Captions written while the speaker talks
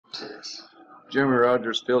Jeremy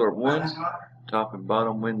Rogers filler 1, top and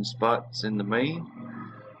bottom win spots in the main.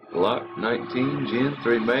 Block 19, Gen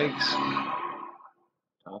 3 megs.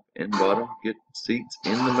 Top and bottom get seats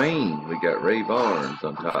in the main. We got Ray Barnes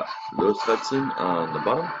on top, Lewis Hudson on the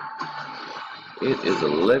bottom. It is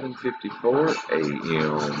 11:54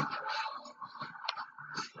 a.m.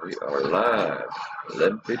 We are live.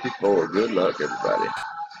 11:54. Good luck, everybody.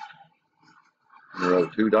 In row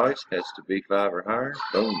 2 dice has to be 5 or higher.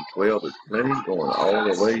 Bone 12 is plenty. Going all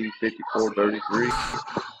the way 54, 33.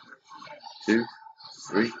 2,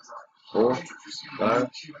 3, 4, 5,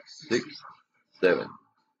 6, 7,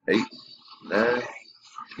 8, 9,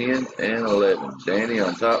 10, and 11. Danny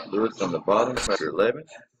on top, Lewis on the bottom. After 11.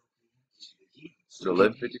 It's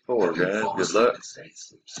 11:54, guys. Good luck.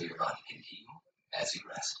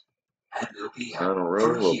 Final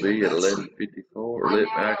row will be at 11:54, or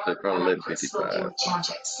actually probably 11:55.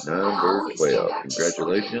 Number 12.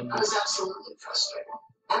 Congratulations.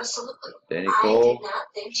 Danny Cole,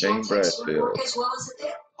 Shane Brasfield.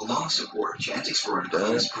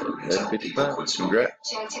 Done. 11:55.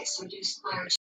 Congrats.